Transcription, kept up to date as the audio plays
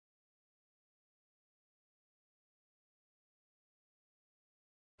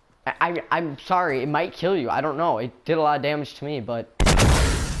I'm sorry, it might kill you. I don't know. It did a lot of damage to me, but... Alright.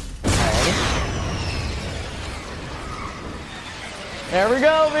 There we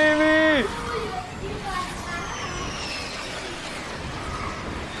go, baby!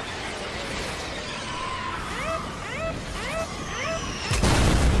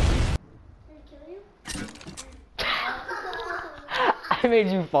 I made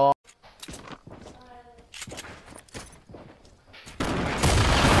you fall.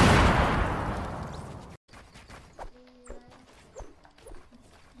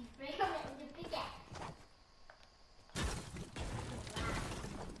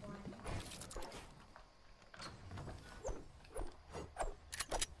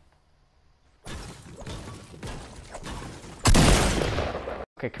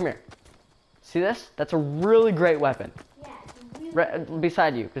 Okay, come here. See this? That's a really great weapon. Yeah, Right,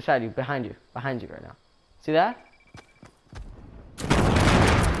 beside you, behind you right now. See that? I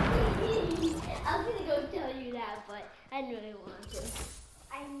was gonna go tell you that, but I didn't really want to.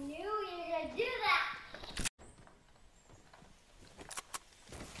 I knew you were gonna do that.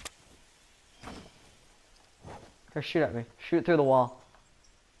 Here, shoot at me. Shoot through the wall.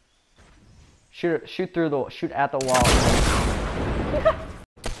 Shoot at the wall.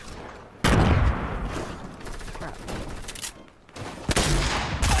 Crap.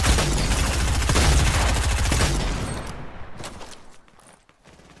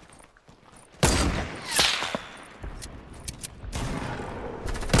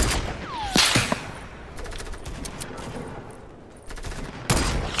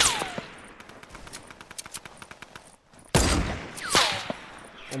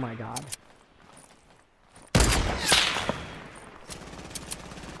 Oh my god.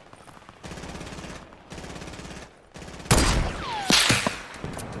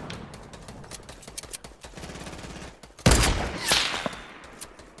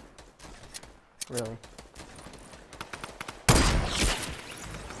 Really?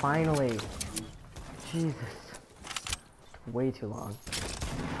 Finally! Jesus. Way too long. This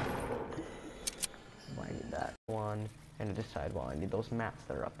is why I need that. One, and to decide, well, I need those mats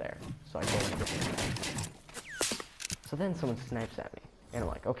that are up there. So I go and get them. So then someone snipes at me. And I'm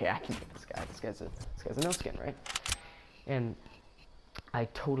like, okay, I can get this guy. This guy's a no skin, right? And I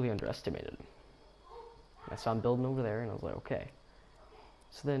totally underestimated him. I saw him building over there, and I was like, okay.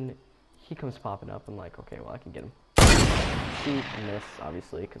 So then he comes popping up. I'm like, okay, well, I can get him. Shoot and miss,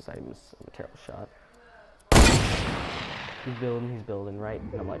 obviously, because I'm a terrible shot. He's building, right?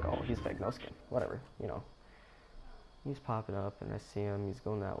 And I'm like, oh, he's fake no skin. Whatever, you know. He's popping up, and I see him. He's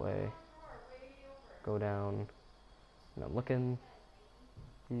going that way. Go down. And I'm looking.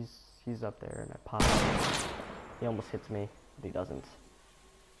 He's up there, and I pop up. He almost hits me, but he doesn't.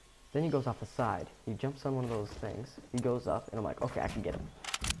 Then he goes off the side. He jumps on one of those things. He goes up, and I'm like, okay, I can get him.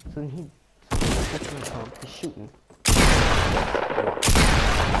 So then he's shooting.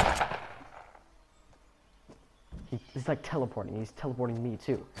 He's like teleporting. He's teleporting me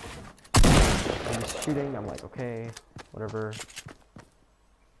too. I'm just shooting. I'm like, okay, whatever.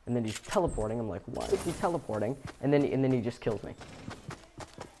 And then he's teleporting. I'm like, why is he teleporting? And then he just kills me.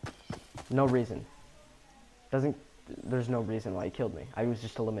 No reason. There's no reason why he killed me. I was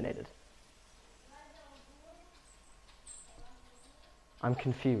just eliminated. I'm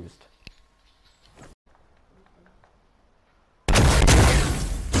confused.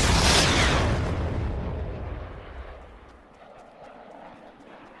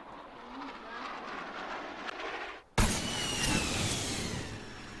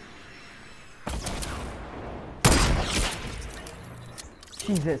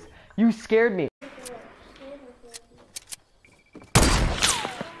 Jesus, you scared me.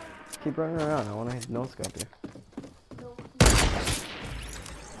 Keep running around. I want to no scope you.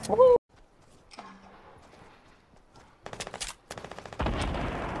 Woo!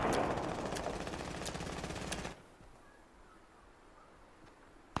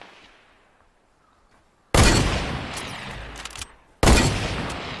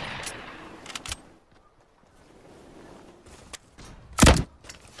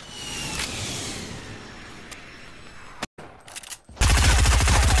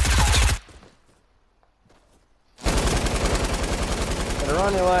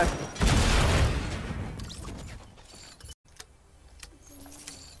 Run away.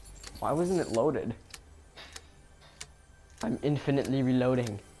 Why wasn't it loaded? I'm infinitely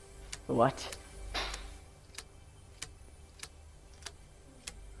reloading. What?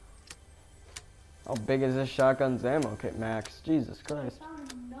 How big is this shotgun's ammo kit, Max? Jesus Christ.